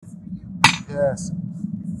Yes.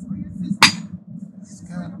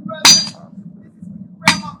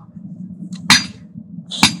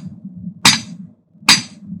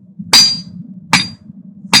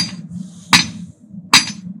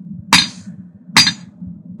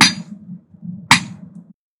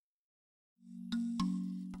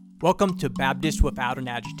 Welcome to Baptist Without an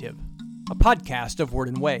Adjective, a podcast of Word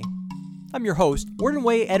and Way. I'm your host, Word and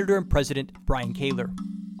Way editor and president, Brian Kaler.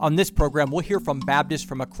 On this program, we'll hear from Baptists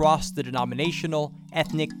from across the denominational,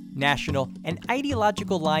 ethnic, national, and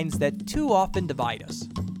ideological lines that too often divide us.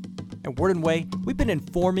 At Word and Way, we've been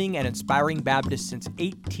informing and inspiring Baptists since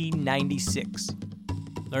 1896.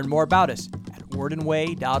 Learn more about us at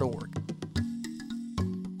wordandway.org.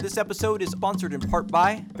 This episode is sponsored in part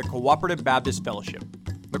by the Cooperative Baptist Fellowship.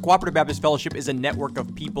 The Cooperative Baptist Fellowship is a network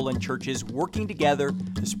of people and churches working together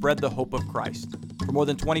to spread the hope of Christ. For more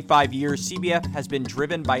than 25 years, CBF has been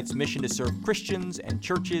driven by its mission to serve Christians and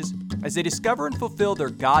churches as they discover and fulfill their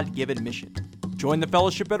God-given mission. Join the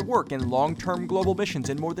fellowship at work in long-term global missions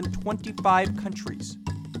in more than 25 countries.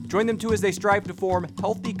 Join them too as they strive to form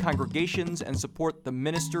healthy congregations and support the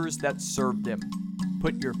ministers that serve them.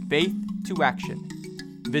 Put your faith to action.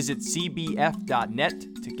 Visit cbf.net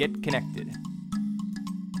to get connected.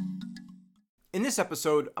 In this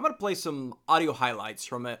episode, I'm going to play some audio highlights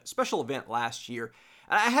from a special event last year.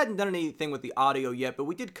 I hadn't done anything with the audio yet, but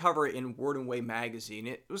we did cover it in Word and Way magazine.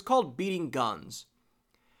 It was called Beating Guns.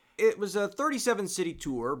 It was a 37-city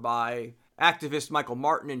tour by activists Michael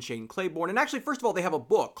Martin and Shane Claiborne. And actually, first of all, they have a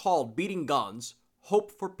book called Beating Guns, Hope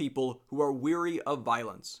for People Who Are Weary of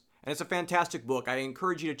Violence. And it's a fantastic book. I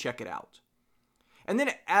encourage you to check it out. And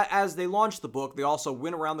then as they launched the book, they also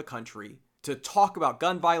went around the country to talk about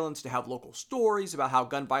gun violence, to have local stories about how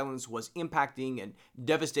gun violence was impacting and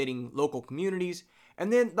devastating local communities.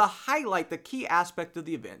 And then the highlight, the key aspect of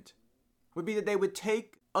the event, would be that they would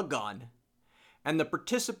take a gun, and the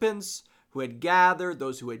participants who had gathered,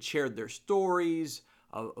 those who had shared their stories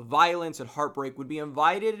of violence and heartbreak, would be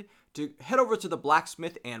invited to head over to the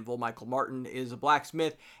blacksmith anvil. Michael Martin is a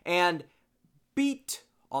blacksmith, and beat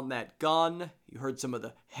on that gun. You heard some of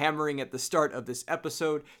the hammering at the start of this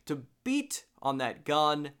episode. To beat on that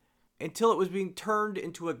gun until it was being turned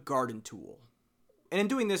into a garden tool. And in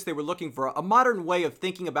doing this, they were looking for a modern way of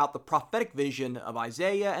thinking about the prophetic vision of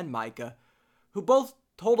Isaiah and Micah, who both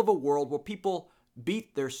told of a world where people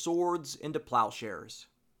beat their swords into plowshares.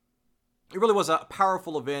 It really was a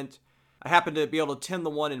powerful event. I happened to be able to attend the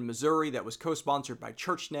one in Missouri that was co-sponsored by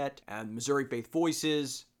ChurchNet and Missouri Faith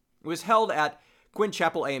Voices. It was held at Quinn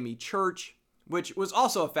Chapel AME Church, which was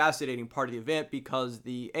also a fascinating part of the event because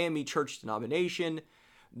the AME Church denomination,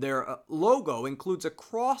 their logo includes a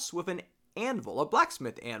cross with an anvil, a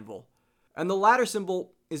blacksmith anvil. And the latter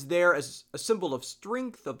symbol is there as a symbol of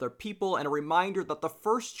strength of their people and a reminder that the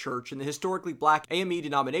first church in the historically black AME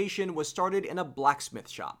denomination was started in a blacksmith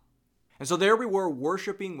shop. And so there we were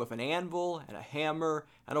worshiping with an anvil and a hammer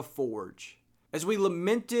and a forge, as we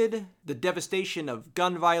lamented the devastation of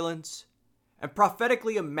gun violence and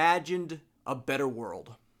prophetically imagined a better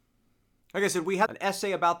world. Like I said, we had an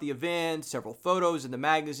essay about the event, several photos in the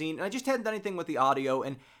magazine, and I just hadn't done anything with the audio.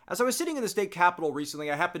 And as I was sitting in the state capitol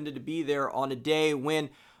recently, I happened to be there on a day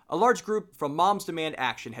when a large group from Moms Demand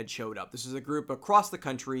Action had showed up. This is a group across the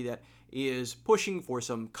country that is pushing for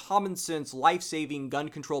some common sense, life-saving gun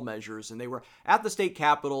control measures. And they were at the state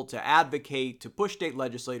capitol to advocate, to push state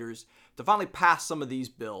legislators to finally pass some of these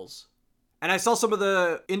bills. And I saw some of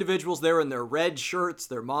the individuals there in their red shirts,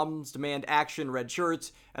 their Moms Demand Action red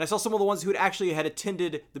shirts, and I saw some of the ones who had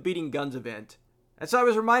attended the Beating Guns event. And so I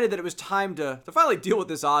was reminded that it was time to finally deal with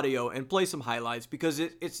this audio and play some highlights because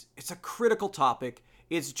it's a critical topic.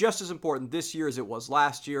 It's just as important this year as it was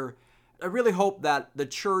last year. I really hope that the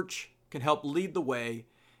church can help lead the way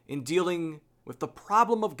in dealing with the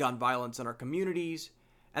problem of gun violence in our communities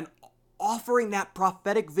and offering that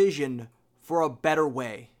prophetic vision for a better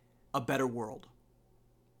way. A better world.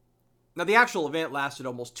 Now, the actual event lasted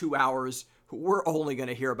almost 2 hours. We're only going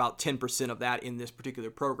to hear about 10% of that in this particular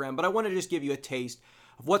program, but I want to just give you a taste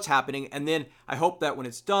of what's happening, and then I hope that when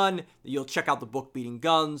it's done, that you'll check out the book Beating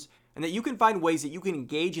Guns, and that you can find ways that you can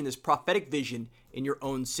engage in this prophetic vision in your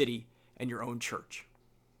own city and your own church.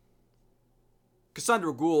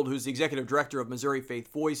 Cassandra Gould, who's the executive director of Missouri Faith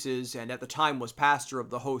Voices, and at the time was pastor of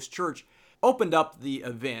the host church, opened up the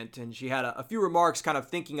event, and she had a few remarks kind of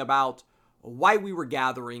thinking about why we were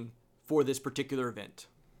gathering for this particular event.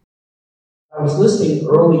 I was listening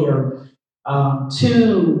earlier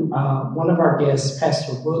to one of our guests,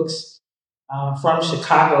 Pastor Brooks, from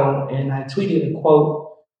Chicago, and I tweeted a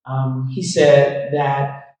quote. He said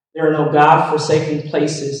that there are no God-forsaken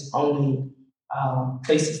places, only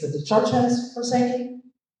places that the church has forsaken.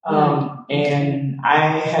 And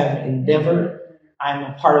I have endeavored, I'm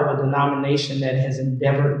a part of a denomination that has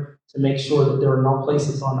endeavored to make sure that there are no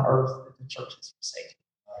places on earth that the church has forsaken,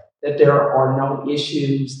 that there are no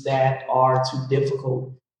issues that are too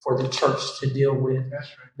difficult for the church to deal with,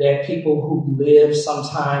 that people who live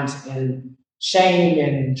sometimes in shame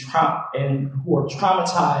and who are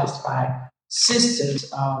traumatized by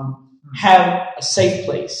systems have a safe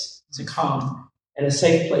place to come and a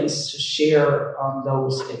safe place to share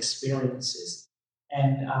those experiences.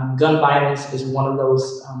 And gun violence is one of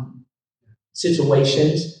those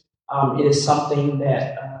situations. It is something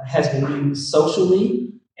that has been used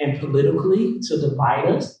socially and politically to divide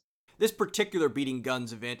us. This particular Beating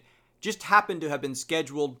Guns event just happened to have been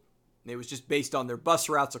scheduled. It was just based on their bus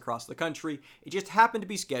routes across the country. It just happened to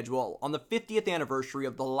be scheduled on the 50th anniversary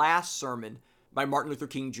of the last sermon by Martin Luther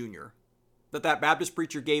King Jr. that Baptist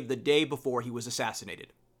preacher gave the day before he was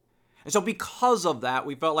assassinated. And so because of that,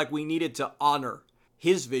 we felt like we needed to honor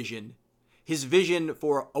his vision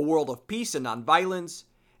for a world of peace and nonviolence,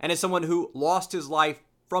 and as someone who lost his life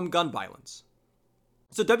from gun violence.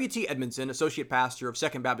 So W.T. Edmondson, associate pastor of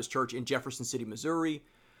Second Baptist Church in Jefferson City, Missouri,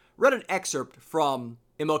 read an excerpt from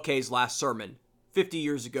MLK's last sermon 50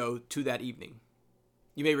 years ago to that evening.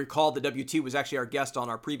 You may recall that W.T. was actually our guest on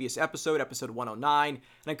our previous episode 109, and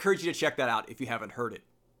I encourage you to check that out if you haven't heard it.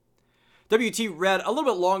 W.T. read a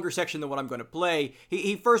little bit longer section than what I'm going to play.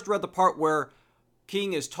 He first read the part where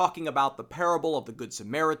King is talking about the parable of the Good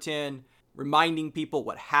Samaritan, reminding people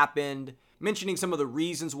what happened, mentioning some of the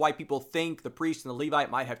reasons why people think the priest and the Levite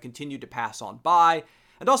might have continued to pass on by,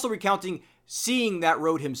 and also recounting seeing that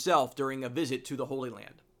road himself during a visit to the Holy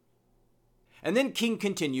Land. And then King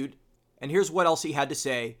continued, and here's what else he had to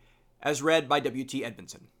say, as read by W.T.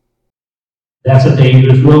 Edmondson. That's a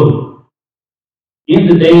dangerous road. In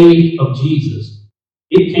the day of Jesus,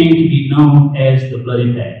 it came to be known as the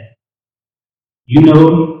Bloody Path. You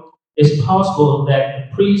know, it's possible that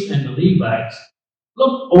the priests and the Levites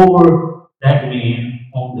looked over that man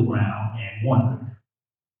on the ground and wondered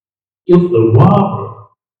if the robber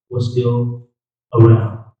was still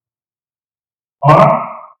around. Or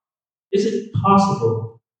is it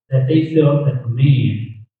possible that they felt that the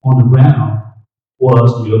man on the ground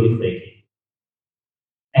was really faking?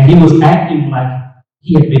 And he was acting like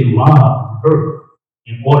he had been robbed and hurt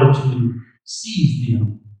in order to seize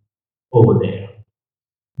them over there,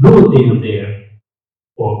 lure them there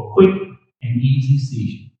for a quick and easy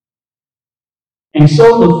seizure. And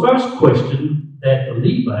so the first question that the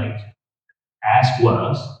Levite asked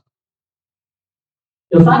was,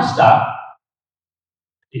 if I stop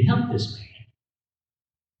to help this man,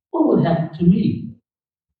 what would happen to me?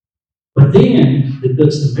 But then the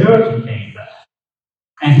Good Samaritan came back,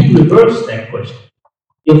 and he reversed that question.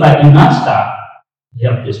 If I do not stop to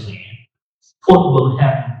help this man, what will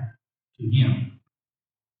happen to him?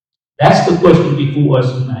 That's the question before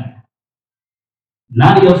us tonight.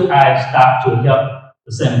 Not if I stop to help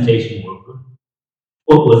the sanitation worker,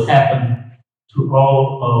 what will happen to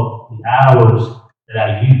all of the hours that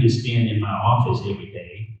I usually spend in my office every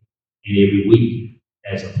day and every week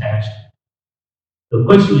as a pastor. The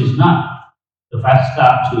question is not, if I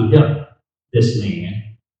stop to help this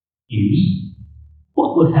man in need,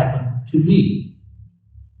 what would happen to me?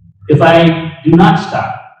 If I do not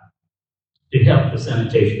stop to help the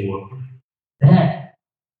sanitation worker,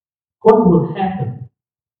 what will happen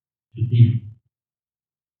to them?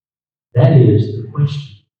 That is the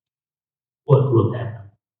question. What will happen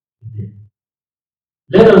to them?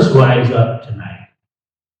 Let us rise up tonight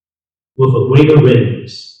with a greater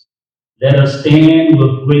readiness. Let us stand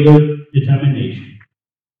with greater determination.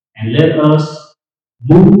 And let us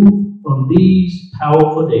move from these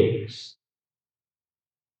powerful days,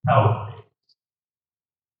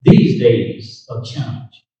 these days of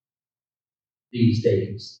challenge,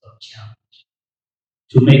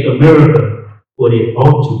 to make America what it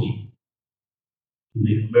ought to be.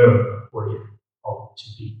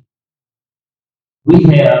 We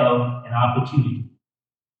have an opportunity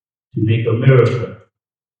to make America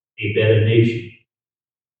a better nation.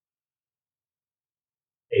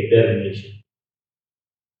 A better nation.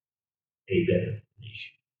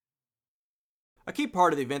 A key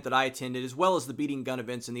part of the event that I attended, as well as the Beating Gun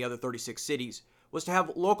events in the other 36 cities, was to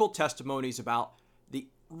have local testimonies about the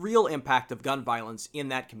real impact of gun violence in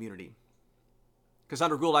that community.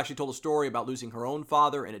 Cassandra Gould actually told a story about losing her own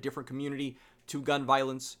father in a different community to gun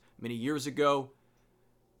violence many years ago.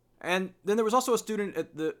 And then there was also a student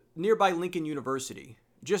at the nearby Lincoln University,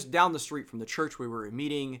 just down the street from the church we were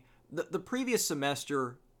meeting. The previous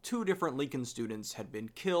semester, 2 different Lincoln students had been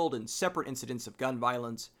killed in separate incidents of gun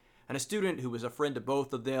violence, And a student who was a friend to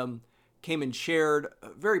both of them came and shared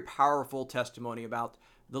a very powerful testimony about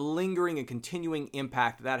the lingering and continuing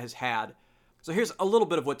impact that has had. So here's a little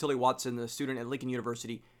bit of what Tilly Watson, the student at Lincoln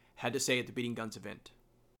University, had to say at the Beating Guns event.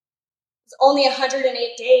 It's only 108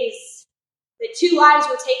 days that 2 lives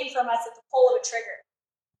were taken from us at the pull of a trigger.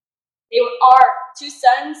 They were our 2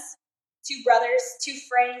 sons, 2 brothers, 2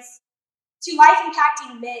 friends, 2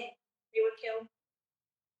 life-impacting men. They were killed.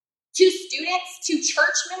 2 students, 2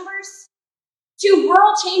 church members, 2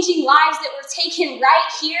 world-changing lives that were taken right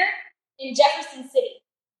here in Jefferson City.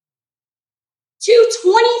 2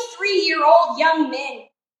 23-year-old young men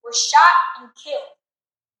were shot and killed.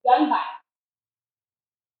 Gun violence.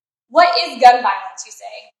 What is gun violence, you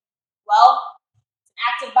say? Well, it's an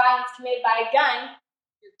act of violence committed by a gun.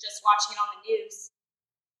 You're just watching it on the news.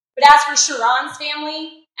 But as for Sharon's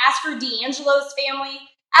family, as for D'Angelo's family,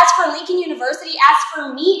 as for Lincoln University, as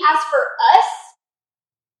for me, as for us,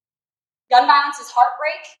 gun violence is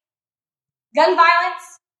heartbreak. Gun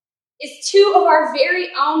violence is 2 of our very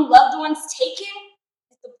own loved ones taken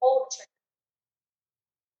at the pull of a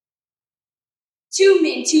trigger. 2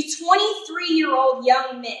 men, 2 23-year-old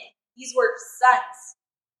young men. These were sons.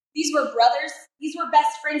 These were brothers. These were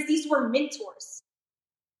best friends. These were mentors.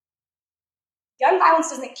 Gun violence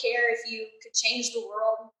doesn't care if you could change the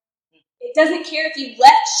world. It doesn't care if you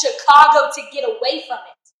left Chicago to get away from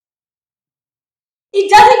it.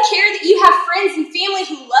 It doesn't care that you have friends and family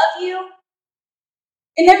who love you,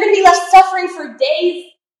 and they're going to be left suffering for days,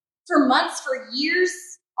 for months, for years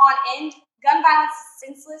on end. Gun violence is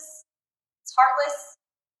senseless. It's heartless.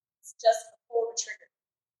 It's just the pull of a trigger.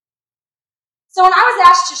 So when I was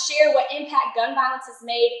asked to share what impact gun violence has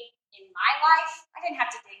made in my life, I didn't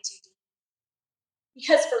have to dig too deep.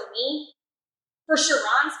 Because for me, for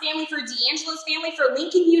Sharon's family, for D'Angelo's family, for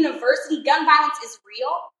Lincoln University, gun violence is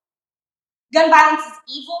real. Gun violence is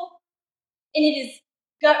evil. And it is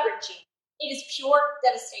gut-wrenching. It is pure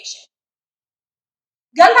devastation.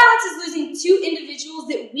 Gun violence is losing 2 individuals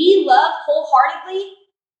that we love wholeheartedly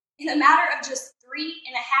in a matter of just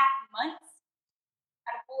 3.5 months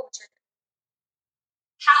at a pull of a trigger.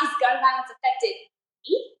 How has gun violence affected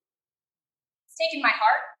me? It's taken my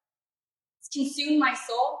heart. It's consumed my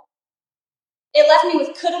soul. It left me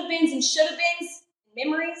with could-have-beens and should-have-beens and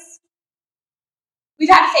memories. We've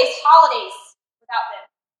had to face holidays without them.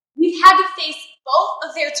 We've had to face both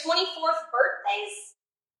of their 24th birthdays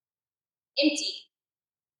empty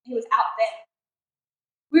and without them.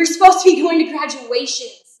 We were supposed to be going to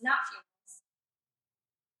graduations, not funerals.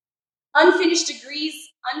 Unfinished degrees,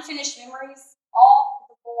 unfinished memories, all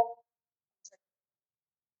with the full trigger.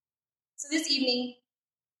 So this evening,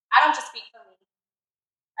 I don't just speak for me.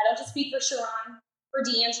 I don't just speak for Sharon, for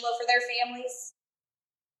D'Angelo, for their families.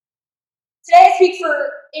 Today I speak for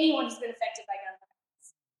anyone who's been affected by gun violence.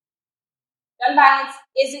 Gun violence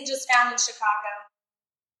isn't just found in Chicago.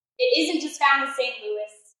 It isn't just found in St.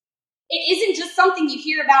 Louis. It isn't just something you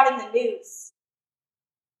hear about in the news.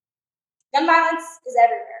 Gun violence is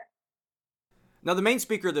everywhere. Now, the main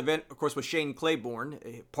speaker of the event, of course, was Shane Claiborne,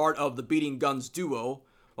 a part of the Beating Guns duo.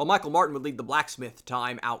 While Michael Martin would lead the blacksmith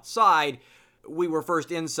time outside, we were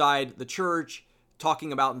first inside the church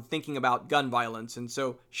talking about and thinking about gun violence. And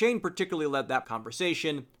so Shane particularly led that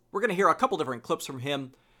conversation. We're going to hear a couple different clips from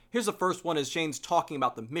him. Here's the first one as Shane's talking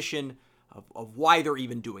about the mission of why they're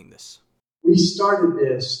even doing this. We started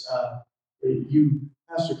this,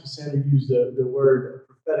 Pastor Cassandra used the word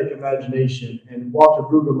prophetic imagination, and Walter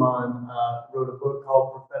Brueggemann wrote a book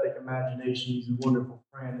called Prophetic Imagination. He's a wonderful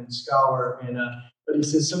friend and scholar, but he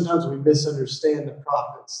says sometimes we misunderstand the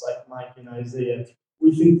prophets like Mike and Isaiah.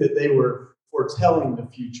 We think that they were foretelling the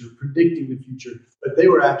future, predicting the future, but they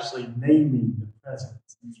were actually naming the present.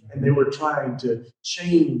 And they were trying to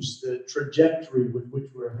change the trajectory with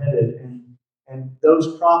which we're headed. And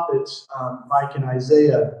those prophets, Mike and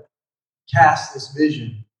Isaiah, cast this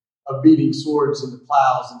vision of beating swords into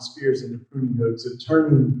plows and spears into pruning hooks, of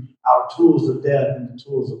turning our tools of death into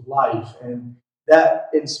tools of life. And that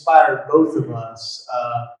inspired both of us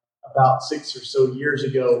about 6 or so years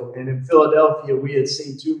ago. And in Philadelphia, we had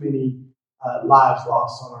seen too many lives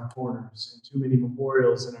lost on our corners and too many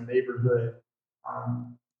memorials in our neighborhood.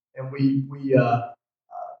 And we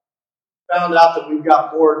found out that we've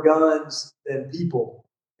got more guns than people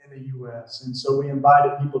in the U.S. And so we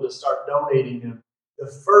invited people to start donating them. The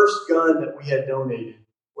first gun that we had donated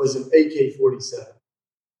was an AK-47.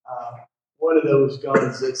 One of those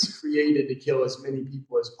guns that's created to kill as many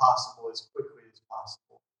people as possible, as quickly as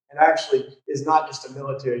possible. And actually is not just a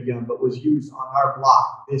military gun, but was used on our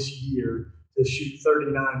block this year to shoot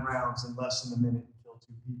 39 rounds in less than a minute and kill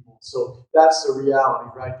 2 people. So that's the reality,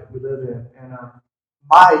 right, that we live in. And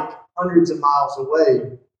Mike, hundreds of miles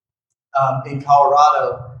away in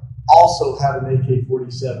Colorado, also had an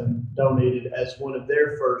AK-47 donated as one of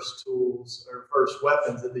their first tools or first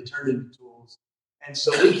weapons that they turned into tools. And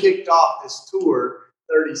so we kicked off this tour,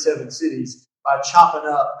 37 cities, by chopping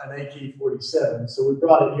up an AK-47. So we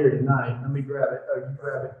brought it here tonight. Let me grab it. Oh, you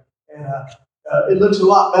grab it. And it looks a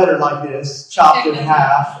lot better like this, chopped in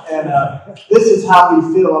half. And this is how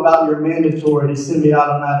we feel about your mandatory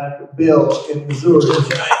semi-automatic bill in Missouri. We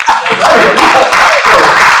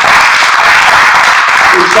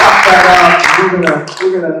chopped that up.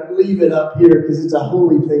 We're gonna leave it up here because it's a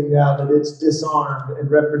holy thing now that it's disarmed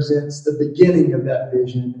and represents the beginning of that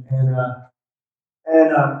vision. And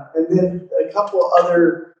then a couple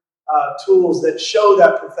other tools that show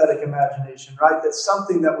that prophetic imagination, right? That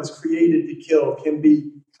something that was created to kill can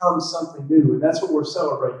become something new, and that's what we're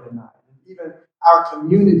celebrating tonight. And even our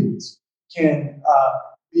communities can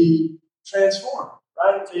be transformed,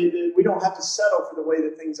 right? We don't have to settle for the way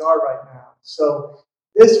that things are right now. So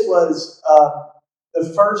this was the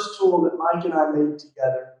first tool that Mike and I made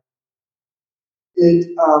together.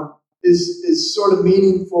 It is sort of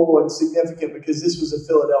meaningful and significant because this was a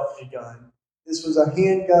Philadelphia gun. This was a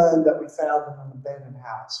handgun that we found in an abandoned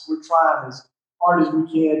house. We're trying as hard as we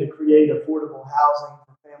can to create affordable housing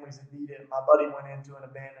for families that need it. My buddy went into an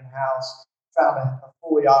abandoned house, found a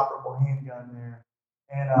fully operable handgun there.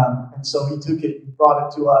 And so he took it and brought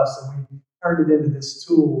it to us, and we turned it into this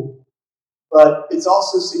tool. But it's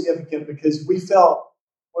also significant because we felt,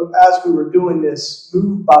 as we were doing this,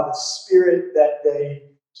 moved by the Spirit that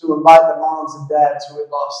day to invite the moms and dads who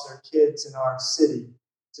had lost their kids in our city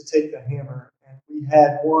to take the hammer. And we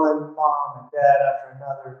had one mom and dad after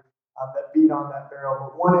another that beat on that barrel.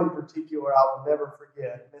 But one in particular I will never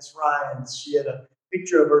forget, Miss Ryans. She had a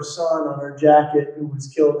picture of her son on her jacket who was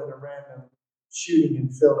killed in a random shooting in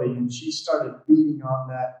Philly. And she started beating on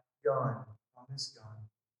that gun, on this gun.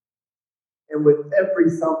 And with every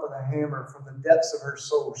thump of the hammer, from the depths of her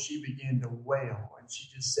soul, she began to wail. And she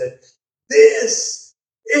just said, "This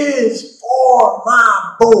is for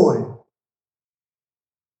my boy."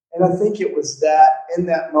 And I think it was that, in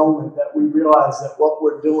that moment, that we realized that what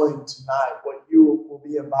we're doing tonight, what you will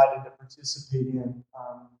be invited to participate in,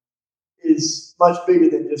 is much bigger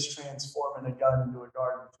than just transforming a gun into a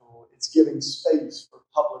garden tool. It's giving space for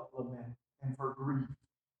public lament and for grief,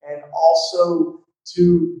 and also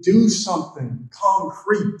to do something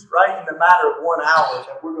concrete, right, in the matter of 1 hour,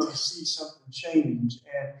 that we're going to see something change.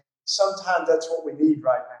 And sometimes that's what we need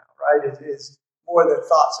right now, right? It's more than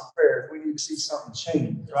thoughts and prayers. We need to see something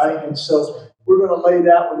change, right? And so we're going to lay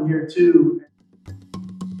that one here too.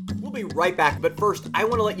 We'll be right back, but first, I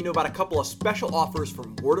want to let you know about a couple of special offers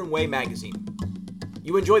from Word and Way magazine.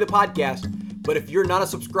 You enjoy the podcast, but if you're not a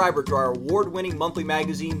subscriber to our award-winning monthly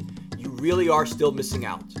magazine, you really are still missing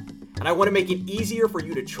out. And I want to make it easier for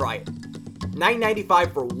you to try it.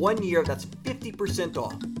 $9.95 for 1 year, that's 50%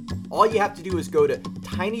 off. All you have to do is go to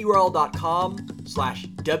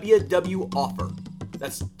tinyurl.com/WWOffer.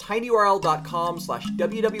 That's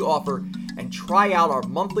tinyurl.com/WWOffer and try out our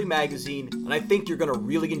monthly magazine, and I think you're going to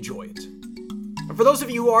really enjoy it. And for those of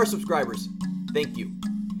you who are subscribers, thank you.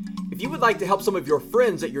 If you would like to help some of your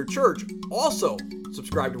friends at your church also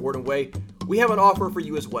subscribe to Word and Way, we have an offer for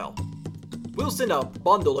you as well. We'll send a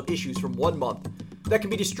bundle of issues from 1 month that can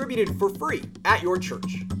be distributed for free at your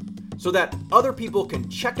church so that other people can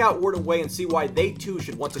check out Word and Way and see why they too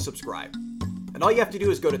should want to subscribe. And all you have to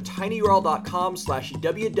do is go to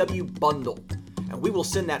tinyurl.com/WWBundle, and we will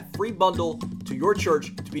send that free bundle to your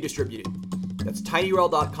church to be distributed. That's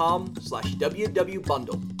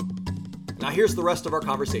tinyurl.com/WWBundle. Now here's the rest of our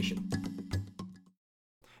conversation.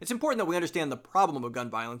 It's important that we understand the problem of gun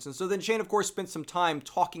violence, and so then Shane, of course, spent some time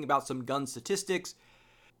talking about some gun statistics.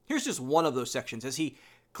 Here's just one of those sections, as he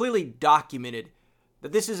clearly documented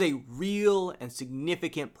that this is a real and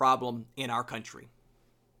significant problem in our country.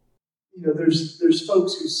 You know, there's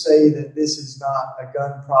folks who say that this is not a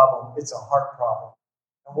gun problem, it's a heart problem.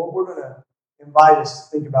 And what we're going to invite us to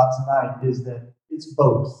think about tonight is that it's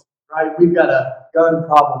both, right? We've got a gun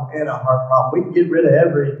problem and a heart problem. We can get rid of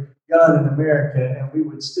every gun in America and we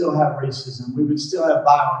would still have racism. We would still have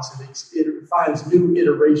violence. It finds new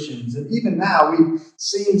iterations. And even now, we've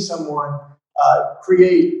seen someone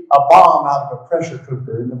create a bomb out of a pressure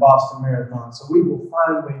cooker in the Boston Marathon. So we will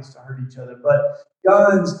find ways to hurt each other. But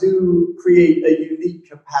guns do create a unique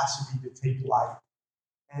capacity to take life.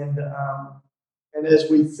 And as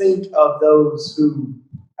we think of those who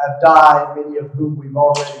have died, many of whom we've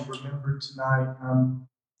already remembered tonight,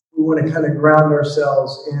 we want to kind of ground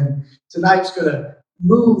ourselves in. Tonight's going to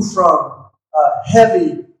move from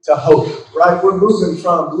heavy to hope, right? We're moving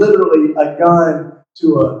from literally a gun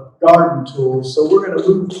to a garden tool. So we're going to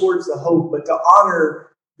move towards the hope, but to honor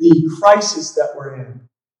the crisis that we're in,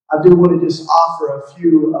 I do want to just offer a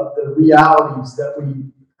few of the realities that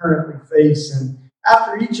we currently face. And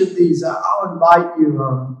after each of these, I'll invite you,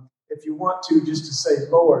 if you want to, just to say,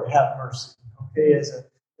 Lord, have mercy. Okay, as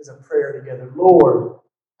a prayer together. Lord,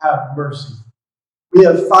 have mercy. We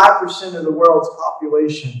have 5% of the world's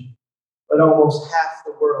population, but almost half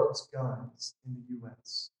the world's guns in the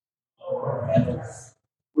U.S.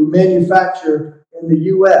 We manufacture in the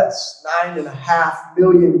U.S. 9.5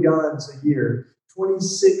 million guns a year,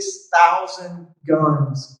 26,000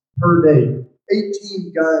 guns per day,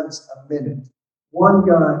 18 guns a minute, one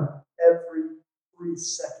gun every 3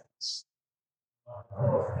 seconds.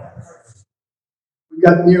 We've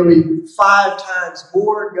got nearly 5 times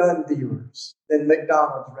more gun dealers than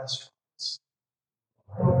McDonald's restaurants.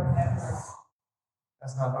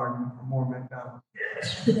 That's not an argument for more McDonald's.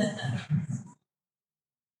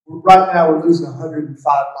 Right now, we're losing 105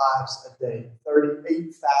 lives a day,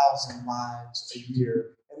 38,000 lives a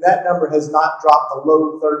year. And that number has not dropped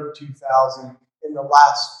below 32,000 in the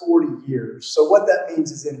last 40 years. So what that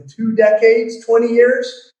means is in 2 decades, 20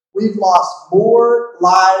 years, we've lost more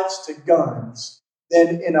lives to guns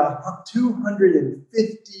than in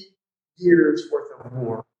 250 years worth of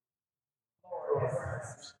war.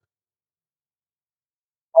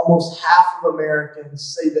 Almost half of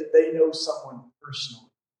Americans say that they know someone personally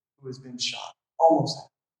who has been shot. Almost half.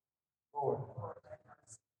 Lord.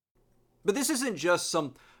 But this isn't just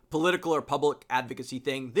some political or public advocacy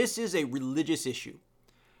thing. This is a religious issue.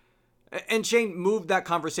 And Shane moved that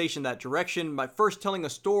conversation that direction by first telling a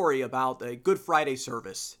story about a Good Friday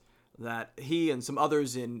service that he and some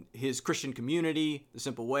others in his Christian community, The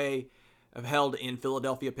Simple Way, have held in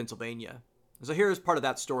Philadelphia, Pennsylvania. So here's part of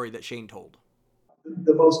that story that Shane told.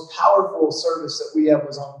 The most powerful service that we have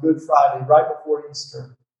was on Good Friday, right before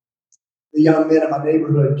Easter. The young men in my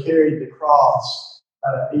neighborhood carried the cross,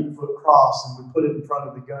 an 8-foot cross, and we put it in front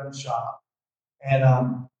of the gun shop. And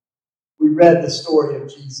we read the story of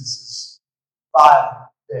Jesus' violent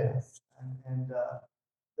death and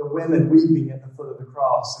the women weeping at the foot of the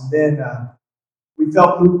cross. And then we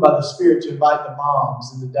felt moved by the Spirit to invite the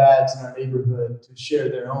moms and the dads in our neighborhood to share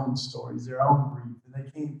their own stories, their own grief. And they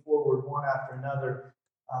came forward one after another,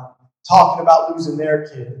 talking about losing their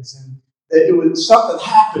kids. And it was something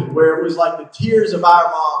happened where it was like the tears of our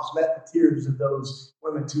moms met the tears of those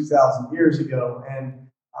women 2,000 years ago. And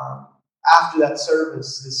after that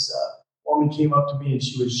service, this woman came up to me and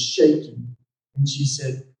she was shaking. And she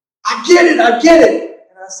said, I get it. And I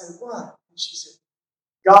said, what? And she said,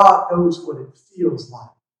 God knows what it feels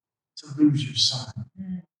like to lose your son.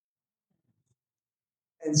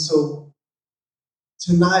 And so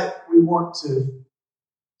tonight we want to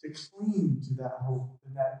cling to that hope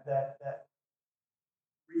and that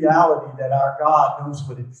reality that our God knows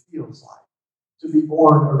what it feels like to be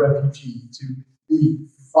born a refugee, to be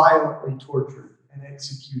violently tortured and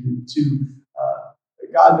executed,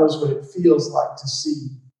 God knows what it feels like to see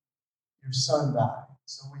your son die.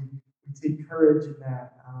 So we take courage in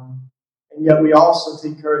that. And yet we also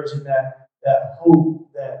take courage in that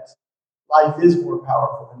hope that life is more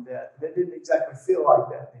powerful than death. And it didn't exactly feel like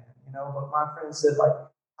that then, but my friend said,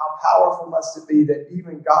 how powerful must it be that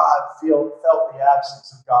even God felt the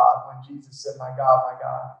absence of God when Jesus said, my God,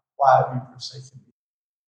 why have you forsaken me?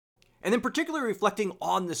 And then particularly reflecting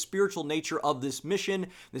on the spiritual nature of this mission,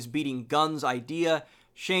 this beating guns idea,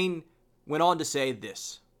 Shane went on to say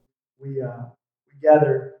this. We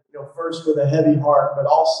gather, first with a heavy heart, but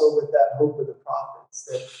also with that hope of the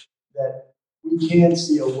prophets that we can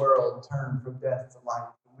see a world turn from death to life.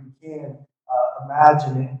 And we can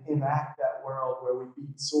imagine and enact that world where we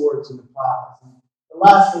beat swords into plows. And the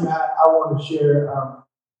last thing I want to share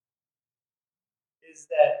is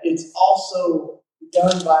that it's also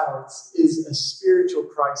gun violence is a spiritual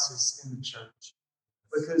crisis in the church.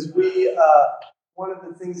 Because one of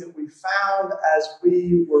the things that we found as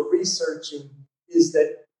we were researching is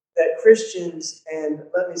that Christians, and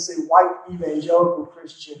let me say white evangelical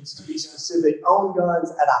Christians to be specific, own guns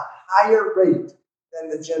at a higher rate than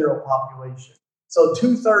the general population. So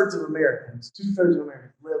 2/3 of Americans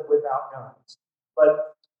live without guns.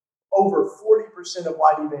 But over 40% of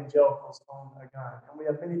white evangelicals own a gun. And we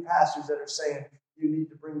have many pastors that are saying, you need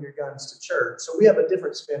to bring your guns to church. So we have a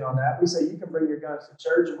different spin on that. We say you can bring your guns to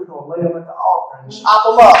church and we're going to lay them at the altar and chop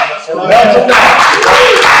them up and melt them down.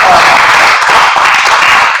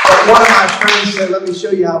 But one of my friends said, let me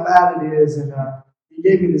show you how bad it is. And he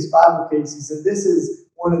gave me this Bible case. He said, this is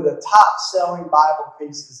one of the top selling Bible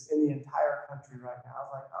cases in the entire country right now. I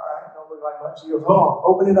was like, all right, don't look like much. He goes, hold on,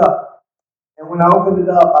 open it up. And when I opened it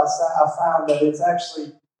up, I found that it's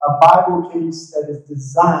actually a Bible case that is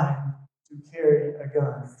designed to carry a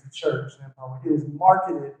gun to church and public. It is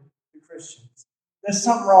marketed to Christians. There's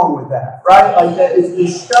something wrong with that, right? Like that is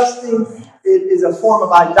disgusting. It is a form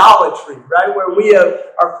of idolatry, right? Where we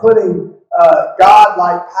are putting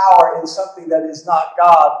God-like power in something that is not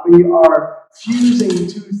God. We are fusing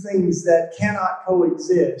two things that cannot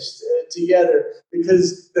coexist together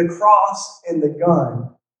because the cross and the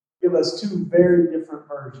gun give us two very different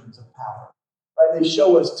versions of power. Right? They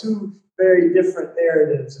show us two very different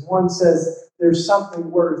narratives. And one says there's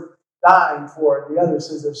something worth dying for, and the other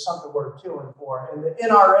says there's something worth killing for. And the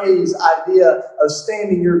NRA's idea of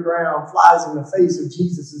standing your ground flies in the face of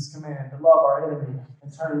Jesus' command to love our enemy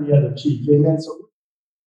and turn the other cheek. Amen. So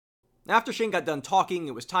after Shane got done talking,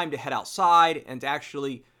 it was time to head outside and to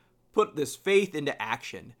actually put this faith into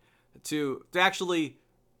action, to actually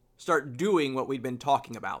start doing what we'd been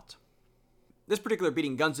talking about. This particular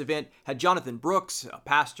Beating Guns event had Jonathan Brooks, a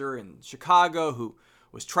pastor in Chicago who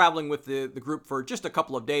was traveling with the group for just a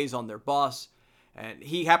couple of days on their bus. And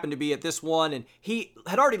he happened to be at this one, and he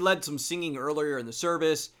had already led some singing earlier in the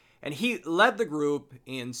service, and he led the group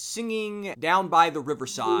in singing Down by the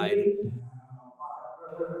Riverside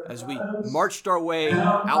as we marched our way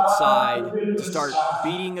outside to start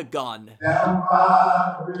beating a gun. Down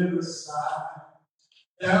by the riverside.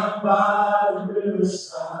 Down by the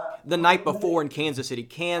riverside. The night before in Kansas City,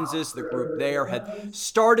 Kansas, the group there had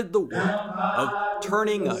started the work of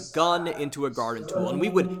turning a gun into a garden tool, and we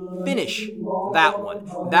would finish that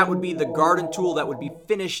one. That would be the garden tool that would be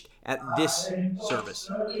finished at this service.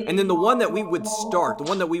 And then the one that we would start, the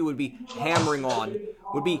one that we would be hammering on,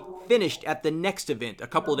 would be finished at the next event a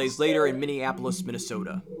couple of days later in Minneapolis,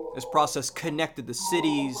 Minnesota. This process connected the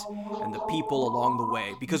cities and the people along the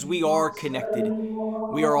way, because we are connected.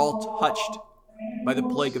 We are all touched by the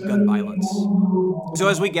plague of gun violence. So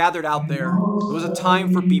as we gathered out there, it was a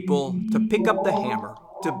time for people to pick up the hammer,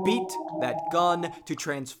 to beat that gun, to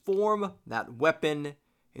transform that weapon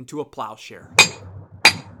into a plowshare.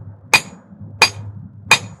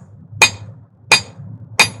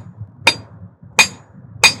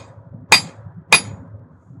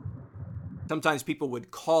 Sometimes people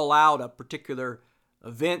would call out a particular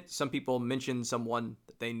event. Some people mentioned someone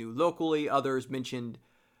that they knew locally. Others mentioned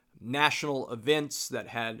national events that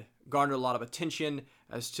had garnered a lot of attention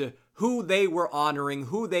as to who they were honoring,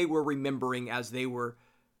 who they were remembering as they were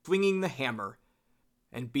swinging the hammer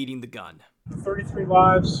and beating the gun. 33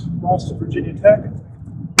 lives lost at Virginia Tech.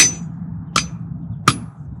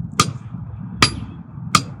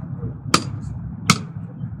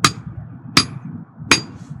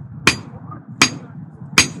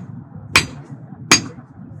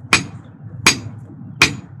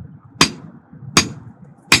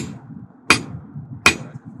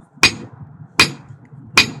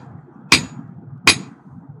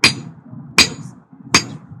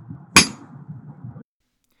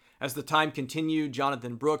 As the time continued,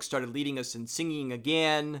 Jonathan Brooks started leading us in singing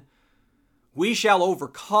again. We Shall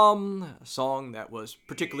Overcome, a song that was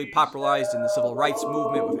particularly popularized in the civil rights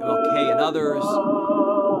movement with MLK and others.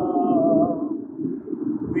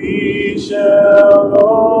 We shall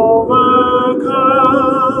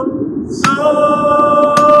overcome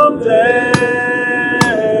someday.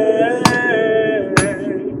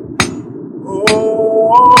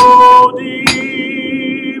 Oh,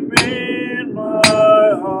 deep in my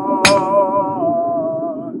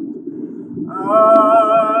heart,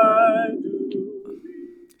 I do.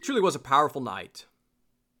 It truly was a powerful night.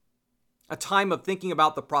 A time of thinking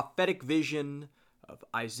about the prophetic vision of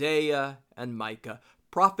Isaiah and Micah,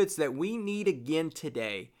 prophets that we need again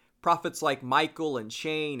today. Prophets like Michael and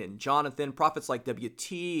Shane and Jonathan, prophets like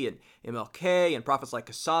WT and MLK, and prophets like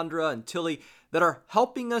Cassandra and Tilly that are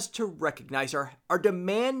helping us to recognize, are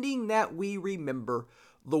demanding that we remember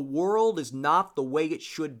the world is not the way it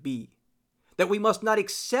should be. That we must not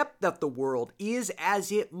accept that the world is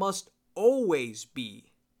as it must always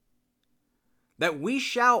be. That we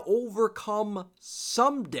shall overcome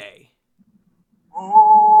someday.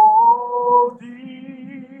 Oh,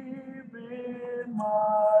 deep in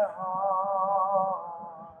my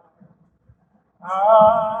heart,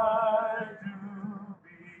 I do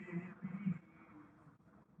believe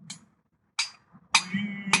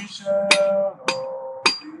we shall all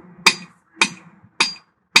be free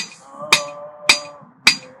someday.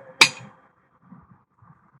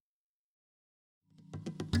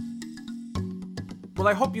 Well,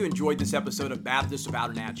 I hope you enjoyed this episode of Baptist Without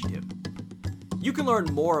an Adjective. You can learn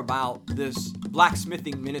more about this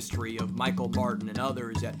blacksmithing ministry of Michael Martin and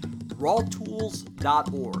others at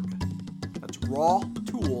rawtools.org. That's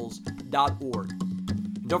rawtools.org.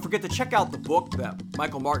 Don't forget to check out the book that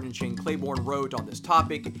Michael Martin and Shane Claiborne wrote on this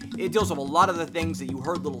topic. It deals with a lot of the things that you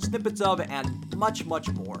heard little snippets of and much, much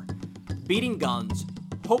more. Beating Guns,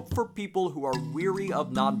 Hope for People Who Are Weary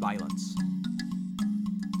of Nonviolence.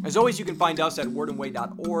 As always, you can find us at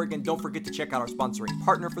wordandway.org, and don't forget to check out our sponsoring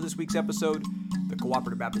partner for this week's episode, the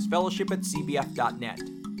Cooperative Baptist Fellowship at cbf.net.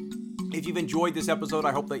 If you've enjoyed this episode,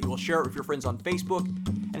 I hope that you will share it with your friends on Facebook,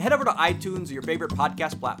 and head over to iTunes or your favorite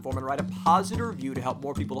podcast platform and write a positive review to help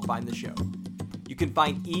more people to find the show. You can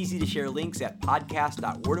find easy-to-share links at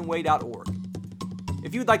podcast.wordandway.org.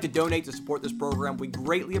 If you'd like to donate to support this program, we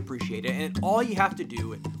greatly appreciate it, and all you have to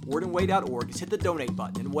do at wordandway.org is hit the donate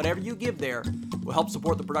button, and whatever you give there will help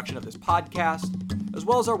support the production of this podcast, as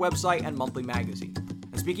well as our website and monthly magazine.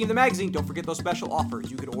 And speaking of the magazine, don't forget those special offers.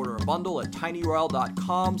 You can order a bundle at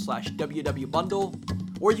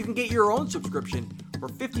tinyurl.com/wwbundle, or you can get your own subscription for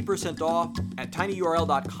 50% off at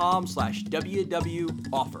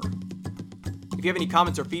tinyurl.com/wwoffer. If you have any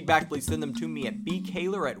comments or feedback, please send them to me at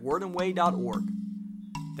bkaler@wordandway.org.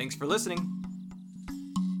 Thanks for listening.